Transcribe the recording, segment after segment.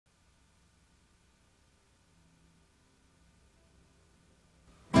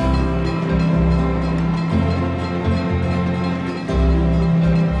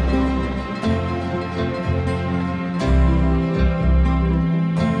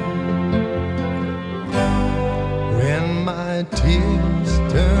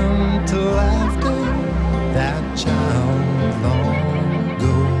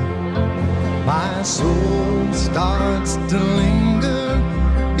my soul starts to linger,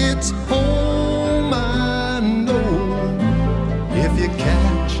 it's home I know. If you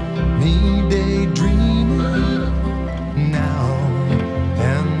catch me daydreaming now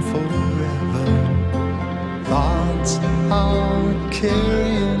and forever, thoughts are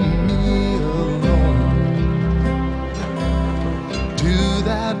carrying me along to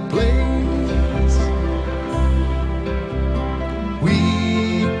that place we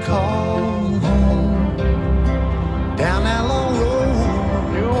call home, down that long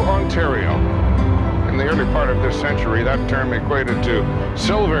road. New Ontario. In the early part of this century, that term equated to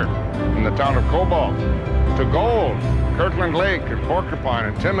silver in the town of Cobalt, to gold, Kirtland Lake and Porcupine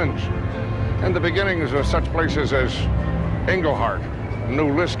and Timmins, and the beginnings of such places as Englehart, New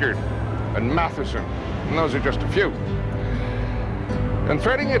Liskeard, and Matheson, and those are just a few. And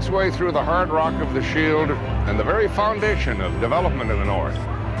threading its way through the hard rock of the Shield and the very foundation of development in the north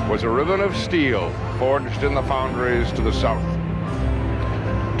was a ribbon of steel forged in the foundries to the south.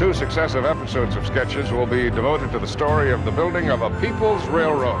 2 successive episodes of sketches will be devoted to the story of the building of a people's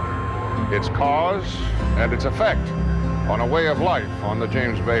railroad, its cause and its effect on a way of life on the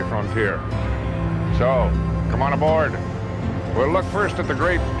James Bay frontier. So, come on aboard. We'll look first at the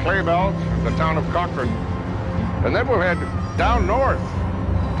great clay belt, the town of Cochrane, and then we'll head down north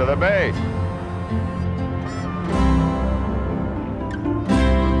to the bay.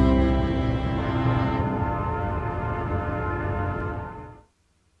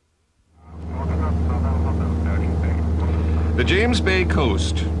 The James Bay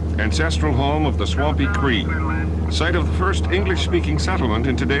coast, ancestral home of the Swampy Cree, site of the first English-speaking settlement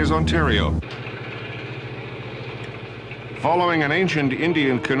in today's Ontario. Following an ancient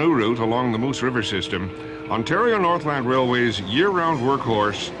Indian canoe route along the Moose River system, Ontario Northland Railway's year-round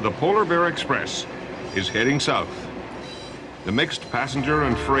workhorse, the Polar Bear Express, is heading south. The mixed passenger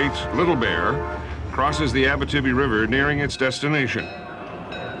and freight Little Bear crosses the Abitibi River nearing its destination.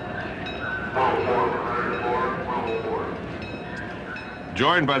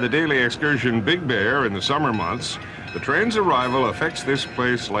 Joined by the daily excursion Big Bear in the summer months, the train's arrival affects this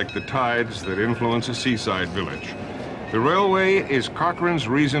place like the tides that influence a seaside village. The railway is Cochrane's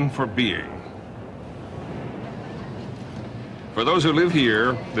reason for being. For those who live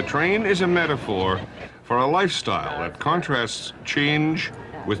here, the train is a metaphor for a lifestyle that contrasts change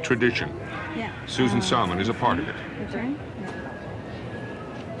with tradition. Susan Salmon is a part of it.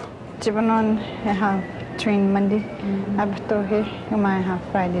 Train Monday, after here, you might have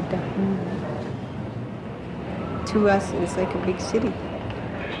Friday. To us, it's like a big city.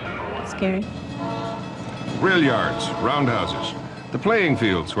 Scary. Rail yards, roundhouses, the playing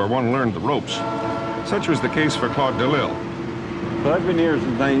fields where one learned the ropes. Such was the case for Claude DeLille. Well, I've been here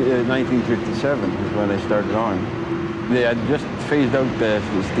since 1957 is when I started on. They had just phased out the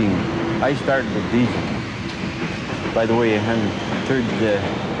steam. I started with diesel. By the way, I'm third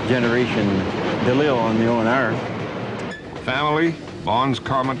generation DeLille on the O&R. Family bonds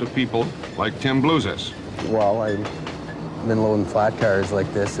common to people like Tim Bluesas. Well, I've been loading flat cars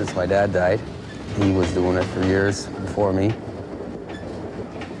like this since my dad died. He was doing it for years before me.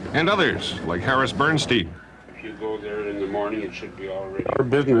 And others like Harris Bernstein. If you go there in the morning, it should be all ready. Our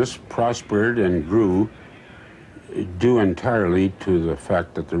business prospered and grew due entirely to the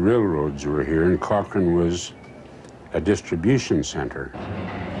fact that the railroads were here, and Cochrane was a distribution center.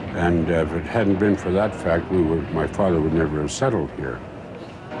 And if it hadn't been for that fact, my father would never have settled here.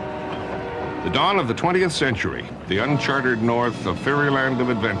 The dawn of the 20th century, the uncharted north of fairyland of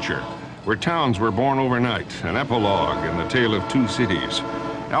adventure, where towns were born overnight, an epilogue in the tale of 2 cities.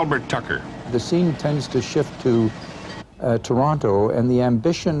 Albert Tucker. The scene tends to shift to Toronto, and the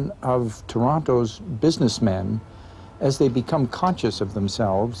ambition of Toronto's businessmen, as they become conscious of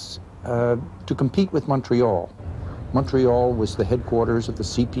themselves, to compete with Montreal. Montreal was the headquarters of the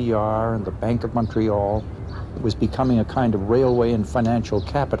CPR and the Bank of Montreal. It was becoming a kind of railway and financial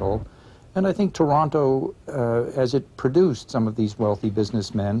capital. And I think Toronto, as it produced some of these wealthy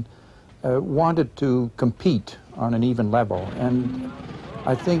businessmen, wanted to compete on an even level. And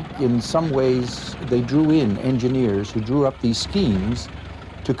I think in some ways they drew in engineers who drew up these schemes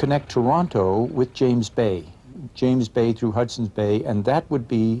to connect Toronto with James Bay through Hudson's Bay, and that would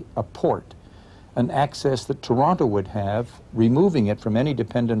be a port, an access that Toronto would have, removing it from any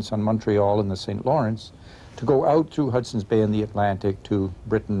dependence on Montreal and the St. Lawrence, to go out through Hudson's Bay and the Atlantic to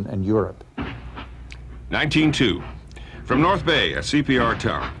Britain and Europe. 1902. From North Bay, a CPR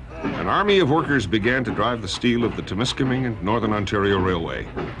town, an army of workers began to drive the steel of the Temiskaming and Northern Ontario Railway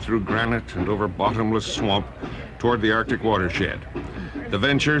through granite and over bottomless swamp toward the Arctic watershed. The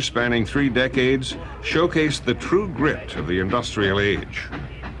venture, spanning 3 decades, showcased the true grit of the industrial age.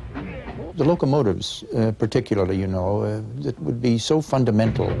 the locomotives, particularly, you know, that would be so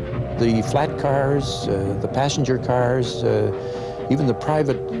fundamental. The flat cars, the passenger cars, even the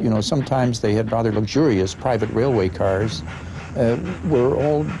private, you know, sometimes they had rather luxurious private railway cars, were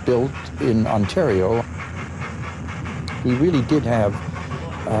all built in Ontario. We really did have,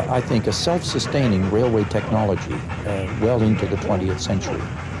 I think, a self-sustaining railway technology well into the 20th century.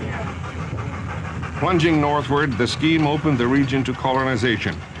 Plunging northward, the scheme opened the region to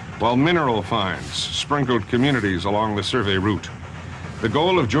colonization, while mineral finds sprinkled communities along the survey route. The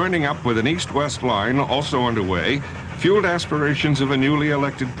goal of joining up with an east-west line, also underway, fueled aspirations of a newly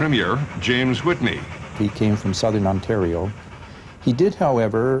elected premier, James Whitney. He came from southern Ontario. He did,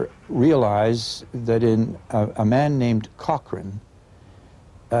 however, realize that in a man named Cochrane,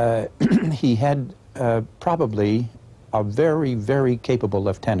 he had probably a very, very capable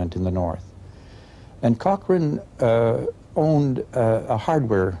lieutenant in the north. And Cochrane owned a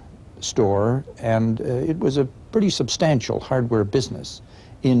hardware store, and it was a pretty substantial hardware business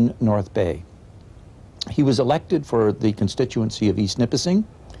in North Bay. He was elected for the constituency of East Nipissing,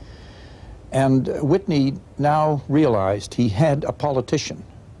 and Whitney now realized he had a politician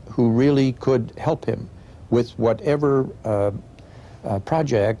who really could help him with whatever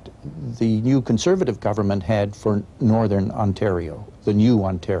project the new Conservative government had for Northern Ontario, the new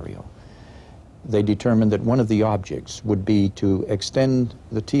Ontario. They determined that one of the objects would be to extend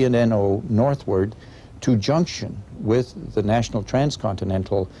the TNNO northward to junction with the National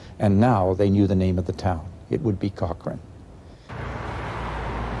Transcontinental, and now they knew the name of the town. It would be Cochrane.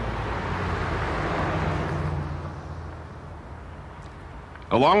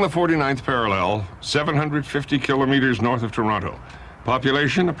 Along the 49th parallel, 750 kilometers north of Toronto,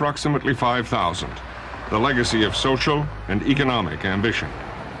 population approximately 5,000, the legacy of social and economic ambition.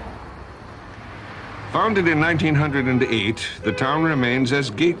 Founded in 1908, the town remains as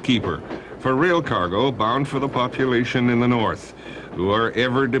gatekeeper for rail cargo bound for the population in the north, who are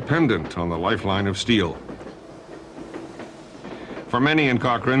ever dependent on the lifeline of steel. For many in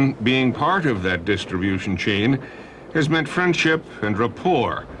Cochrane, being part of that distribution chain has meant friendship and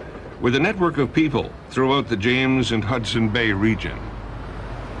rapport with a network of people throughout the James and Hudson Bay region.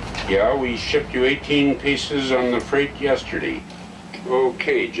 Yeah, we shipped you 18 pieces on the freight yesterday.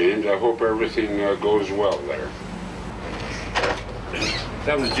 Okay, James, I hope everything goes well there.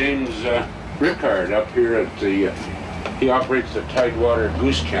 That was James Rickard up here at the, he operates the Tidewater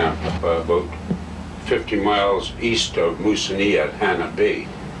Goose Camp about 50 miles east of Moosonee at Hannah Bay.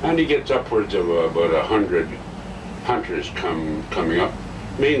 And he gets upwards of about 100 hunters coming up,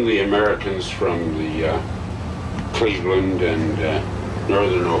 mainly Americans from the Cleveland and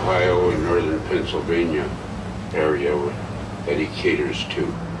northern Ohio and northern Pennsylvania area that he caters to.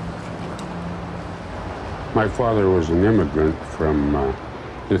 My father was an immigrant from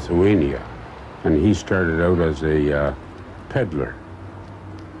Lithuania, and he started out as a peddler,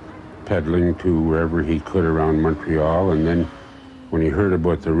 peddling to wherever he could around Montreal, and then when he heard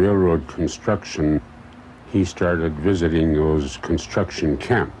about the railroad construction, he started visiting those construction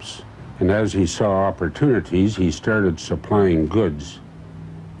camps. And as he saw opportunities, he started supplying goods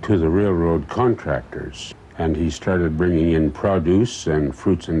to the railroad contractors. And he started bringing in produce and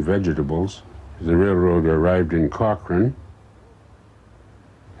fruits and vegetables. The railroad arrived in Cochrane,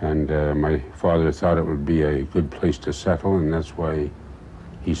 and my father thought it would be a good place to settle, and that's why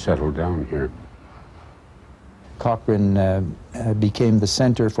he settled down here. Cochrane became the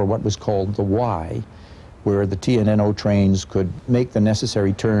center for what was called the Y, where the TNNO trains could make the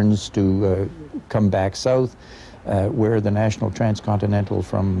necessary turns to come back south, where the National Transcontinental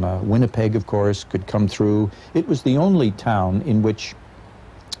from Winnipeg, of course, could come through. It was the only town in which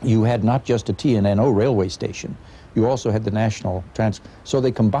you had not just a TNNO railway station, you also had the National so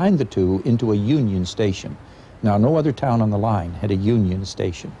they combined the two into a Union station. Now, no other town on the line had a Union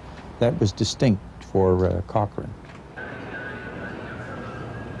station. That was distinct for Cochrane.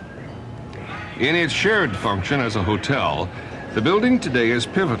 In its shared function as a hotel, the building today is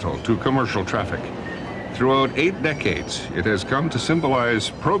pivotal to commercial traffic. Throughout 8 decades, it has come to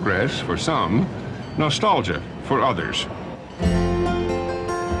symbolize progress for some, nostalgia for others.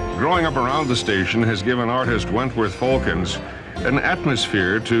 Growing up around the station has given artist Wentworth Falkins an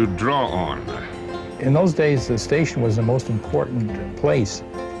atmosphere to draw on. In those days, the station was the most important place.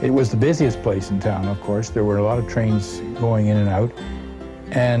 It was the busiest place in town, of course. There were a lot of trains going in and out.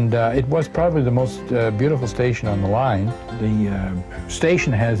 And it was probably the most beautiful station on the line. The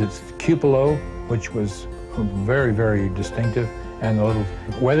station has its cupola, which was very, very distinctive, and a little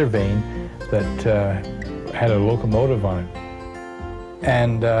weather vane that had a locomotive on it.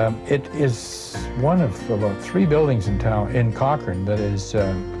 And it is one of about 3 buildings in town, in Cochrane, that is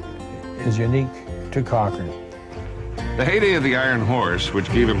is unique to Cochrane. The heyday of the Iron Horse,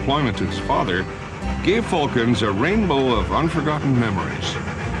 which gave employment to his father, gave Falcons a rainbow of unforgotten memories.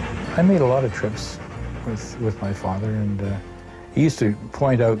 I made a lot of trips with my father, and he used to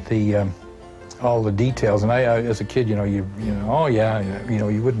point out all the details. And I, as a kid, you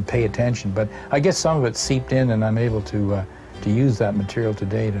wouldn't pay attention, but I guess some of it seeped in, and I'm able to use that material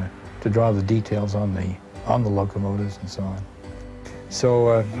today to draw the details on the locomotives and so on.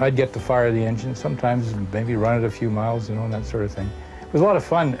 So I'd get to fire the engine, sometimes maybe run it a few miles, and that sort of thing. It was a lot of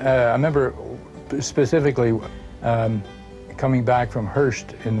fun. I remember specifically coming back from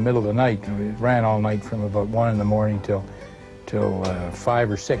Hearst in the middle of the night. It ran all night from about 1 in the morning till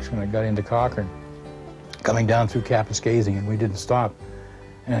 5 or 6 when I got into Cochrane, coming down through Kapuskasing, and we didn't stop.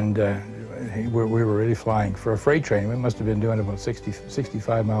 And we were really flying. For a freight train, we must have been doing about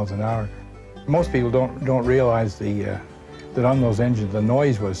 65 miles an hour. Most people don't realize that on those engines the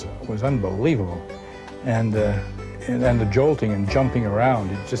noise was unbelievable, and the jolting and jumping around.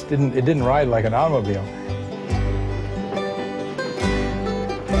 It didn't ride like an automobile.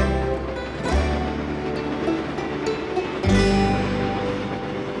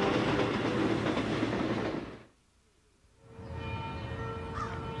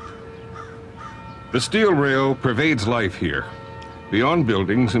 The steel rail pervades life here. Beyond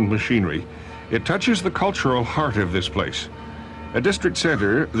buildings and machinery, it touches the cultural heart of this place. A district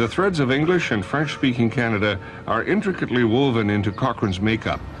center, the threads of English and French-speaking Canada are intricately woven into Cochrane's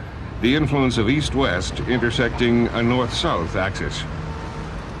makeup, the influence of east-west intersecting a north-south axis.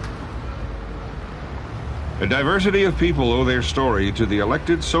 A diversity of people owe their story to the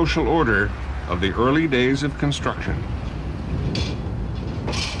elected social order of the early days of construction.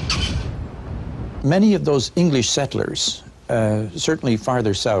 Many of those English settlers, certainly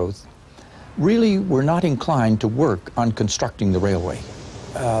farther south, really were not inclined to work on constructing the railway.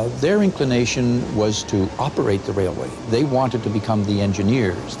 Their inclination was to operate the railway. They wanted to become the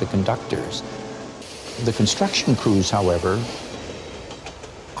engineers, the conductors. The construction crews, however,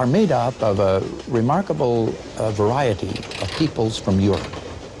 are made up of a remarkable variety of peoples from Europe.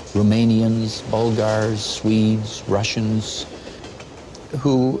 Romanians, Bulgars, Swedes, Russians,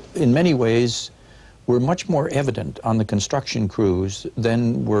 who in many ways were much more evident on the construction crews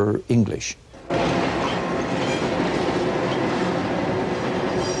than were English.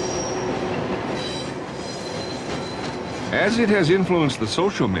 As it has influenced the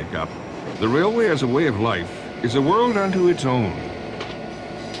social makeup, the railway as a way of life is a world unto its own.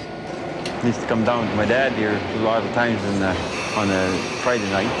 I used to come down with my dad here a lot of times on a Friday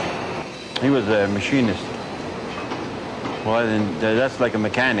night. He was a machinist. Well, and that's like a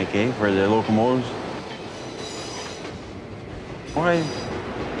mechanic, for the locomotives. Well, I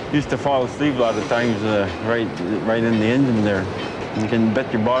used to fall asleep a lot of times right in the engine there. You can bet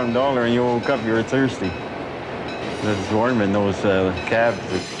your bottom dollar and you woke up, you were thirsty. It's warm in those cabs.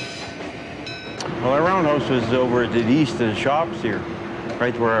 Well, our roundhouse was over to the east of the shops here,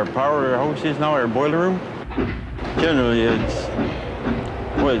 right where our powerhouse is now, our boiler room. Generally, it's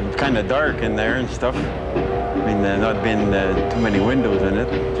kind of dark in there and stuff. I mean, not been too many windows in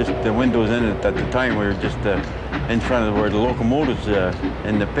it. Just the windows in it at the time were just in front of where the locomotives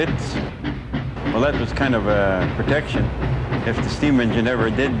in the pits. Well, that was kind of a protection. If the steam engine ever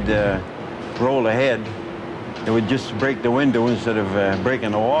did roll ahead, it would just break the window instead of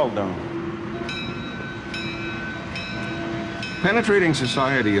breaking the wall down. Penetrating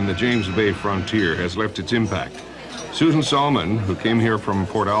society in the James Bay frontier has left its impact. Susan Salmon, who came here from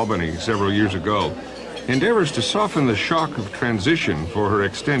Port Albany several years ago, endeavors to soften the shock of transition for her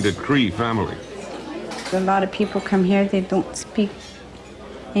extended Cree family. A lot of people come here, they don't speak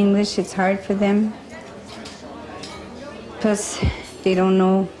English, it's hard for them. Plus, they don't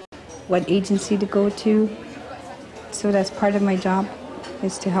know what agency to go to. So that's part of my job,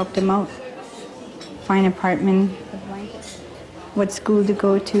 is to help them out. Find an apartment, what school to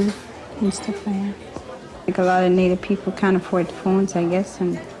go to, and stuff like that. Like a lot of Native people can't afford phones, I guess,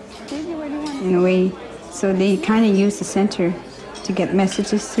 and in a way, so they kind of use the center to get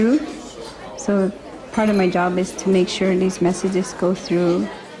messages through. So part of my job is to make sure these messages go through.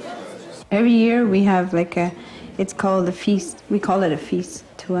 Every year we have like it's called a feast. We call it a feast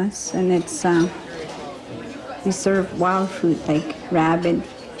to us, and it's, we serve wild food like rabbit,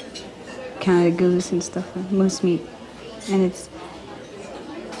 Canada goose and stuff, moose meat. And it's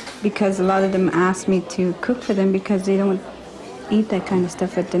because a lot of them ask me to cook for them because they don't eat that kind of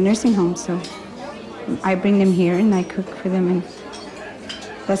stuff at the nursing home. So I bring them here and I cook for them, and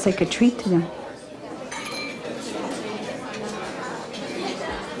that's like a treat to them.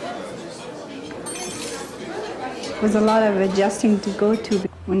 was a lot of adjusting to go to.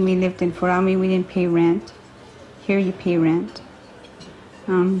 When we lived in Fort Albany, we didn't pay rent. Here you pay rent.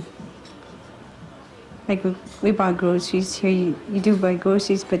 Like we bought groceries. Here you do buy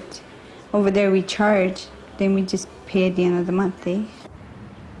groceries, but over there we charge. Then we just pay at the end of the month, eh?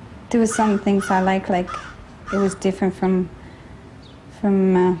 There was some things I like it was different from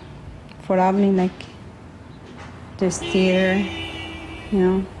Fort Albany, like there's theater, you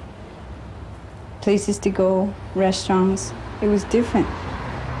know, places to go, restaurants. It was different.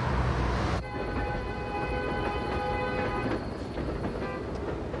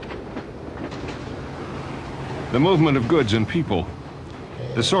 The movement of goods and people,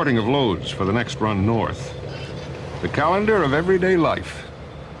 the sorting of loads for the next run north, the calendar of everyday life,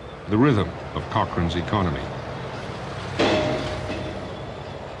 the rhythm of Cochrane's economy.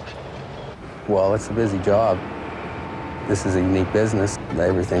 Well, it's a busy job. This is a unique business.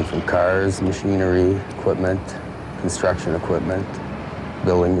 Everything from cars, machinery, equipment, construction equipment,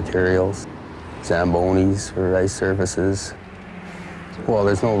 building materials, Zambonis for ice surfaces. Well,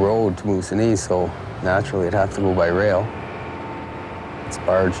 there's no road to Moosonee, so naturally it'd have to go by rail. It's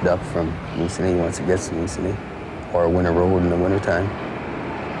barged up from Moosonee once it gets to Moosonee, or a winter road in the wintertime.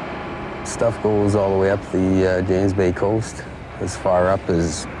 Stuff goes all the way up the James Bay coast, as far up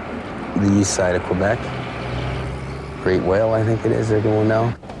as the east side of Quebec. Great Whale, I think it is, they're going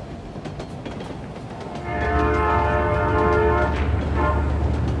now.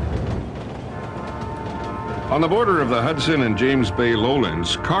 On the border of the Hudson and James Bay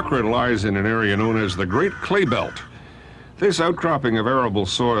lowlands, Cochrane lies in an area known as the Great Clay Belt. This outcropping of arable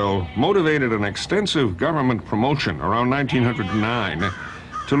soil motivated an extensive government promotion around 1909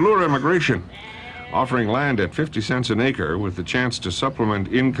 to lure immigration, offering land at 50 cents an acre with the chance to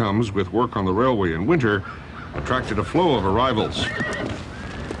supplement incomes with work on the railway in winter, attracted a flow of arrivals.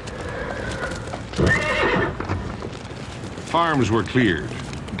 Farms were cleared.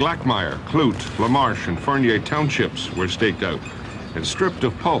 Glackmeyer, Clute, Lamarche, and Fournier townships were staked out and stripped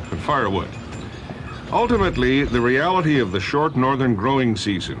of pulp and firewood. Ultimately, the reality of the short northern growing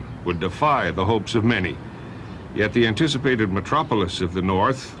season would defy the hopes of many. Yet the anticipated metropolis of the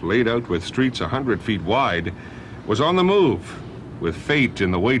north, laid out with streets 100 feet wide, was on the move, with fate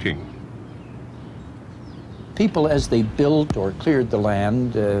in the waiting. People, as they built or cleared the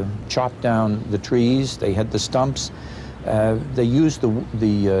land, chopped down the trees, they had the stumps, they used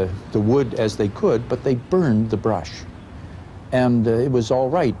the wood as they could, but they burned the brush. And it was all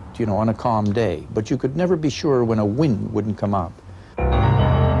right, you know, on a calm day, but you could never be sure when a wind wouldn't come up.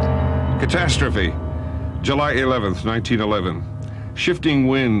 Catastrophe. July 11th, 1911. Shifting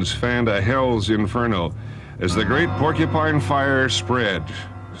winds fanned a hell's inferno as the great Porcupine Fire spread,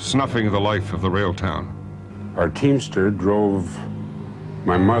 snuffing the life of the rail town. Our teamster drove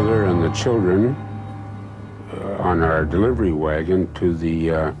my mother and the children on our delivery wagon to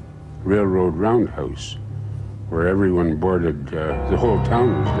the railroad roundhouse, where everyone boarded, the whole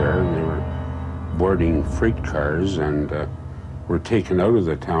town was there, and they were boarding freight cars and were taken out of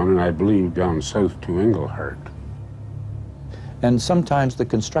the town, and I believe down south to Englehart. And sometimes the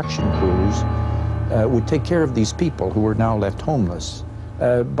construction crews would take care of these people who were now left homeless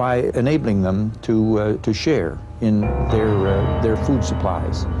by enabling them to share in their food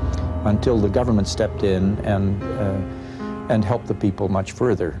supplies until the government stepped in and helped the people much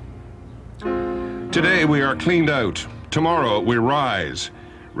further. Today we are cleaned out. Tomorrow we rise,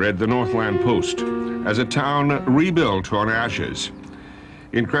 read the Northland Post, as a town rebuilt on ashes.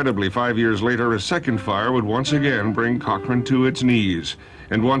 Incredibly, 5 years later, a second fire would once again bring Cochrane to its knees.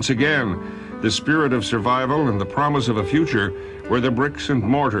 And once again, the spirit of survival and the promise of a future were the bricks and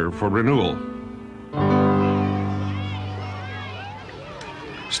mortar for renewal.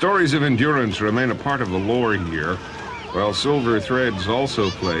 Stories of endurance remain a part of the lore here, while silver threads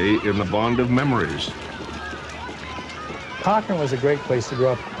also play in the bond of memories. Cochrane was a great place to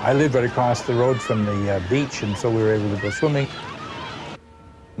grow up. I lived right across the road from the beach, and so we were able to go swimming.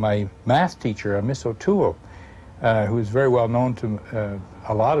 My math teacher, Miss O'Toole, who is very well known to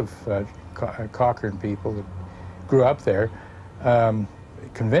a lot of Cochrane people that grew up there,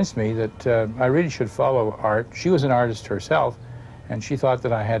 convinced me that I really should follow art. She was an artist herself, and she thought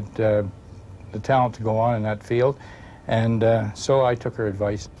that I had the talent to go on in that field, and so I took her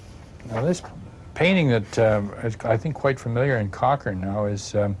advice. Now this painting that is, I think, quite familiar in Cochrane now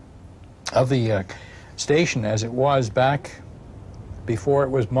is of the station as it was back before it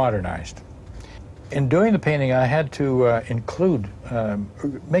was modernized. In doing the painting, I had to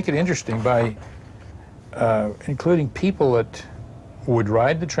make it interesting by including people that would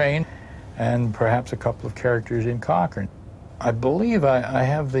ride the train and perhaps a couple of characters in Cochrane. I believe I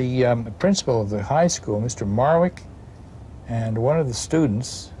have the principal of the high school, Mr. Marwick, And one of the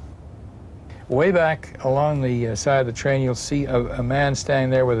students, way back along the side of the train, you'll see a man standing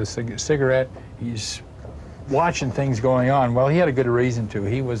there with a cigarette. He's watching things going on. Well, he had a good reason to.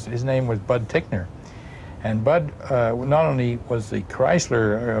 His name was Bud Tickner. And Bud not only was the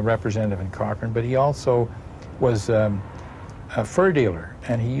Chrysler representative in Cochrane, but he also was a fur dealer.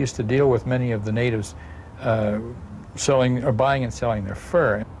 And he used to deal with many of the natives selling or buying and selling their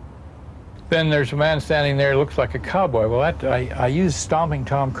fur. Then there's a man standing there, looks like a cowboy. Well, I used Stomping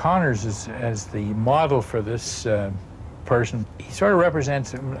Tom Connors as the model for this person. He sort of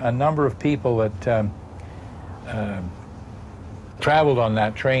represents a number of people that traveled on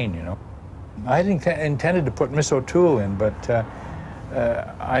that train, you know. I intended to put Miss O'Toole in, but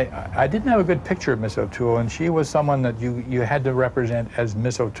I didn't have a good picture of Miss O'Toole, and she was someone that you had to represent as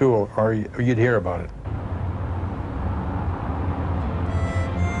Miss O'Toole, or you'd hear about it.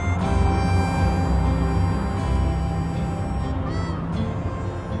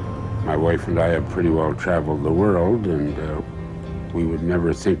 My wife and I have pretty well traveled the world, and we would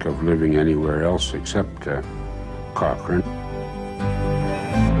never think of living anywhere else except Cochrane.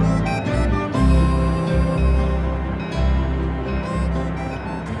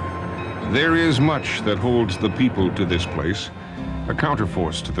 There is much that holds the people to this place, a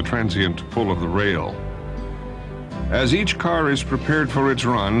counterforce to the transient pull of the rail. As each car is prepared for its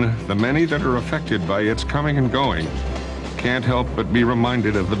run, the many that are affected by its coming and going can't help but be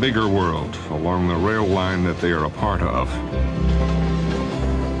reminded of the bigger world along the rail line that they are a part of.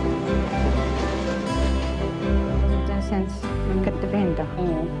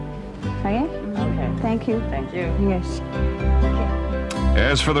 Okay. Thank you. Thank you. Yes.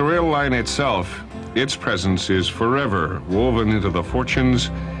 As for the rail line itself, its presence is forever woven into the fortunes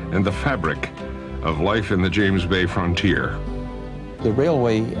and the fabric of life in the James Bay frontier. The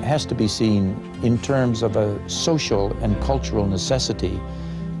railway has to be seen in terms of a social and cultural necessity,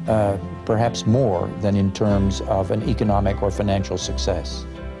 perhaps more than in terms of an economic or financial success.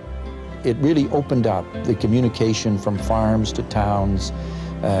 It really opened up the communication from farms to towns,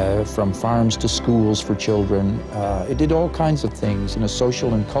 from farms to schools for children. It did all kinds of things in a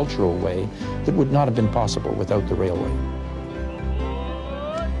social and cultural way that would not have been possible without the railway.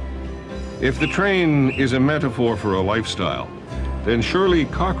 If the train is a metaphor for a lifestyle, then surely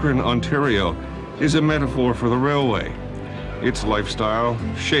Cochrane, Ontario is a metaphor for the railway, its lifestyle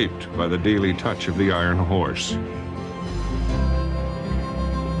shaped by the daily touch of the iron horse.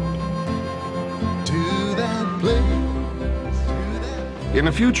 To that place. In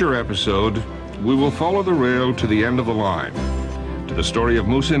a future episode, we will follow the rail to the end of the line, to the story of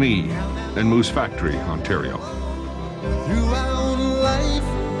Moosonee and Moose Factory, Ontario.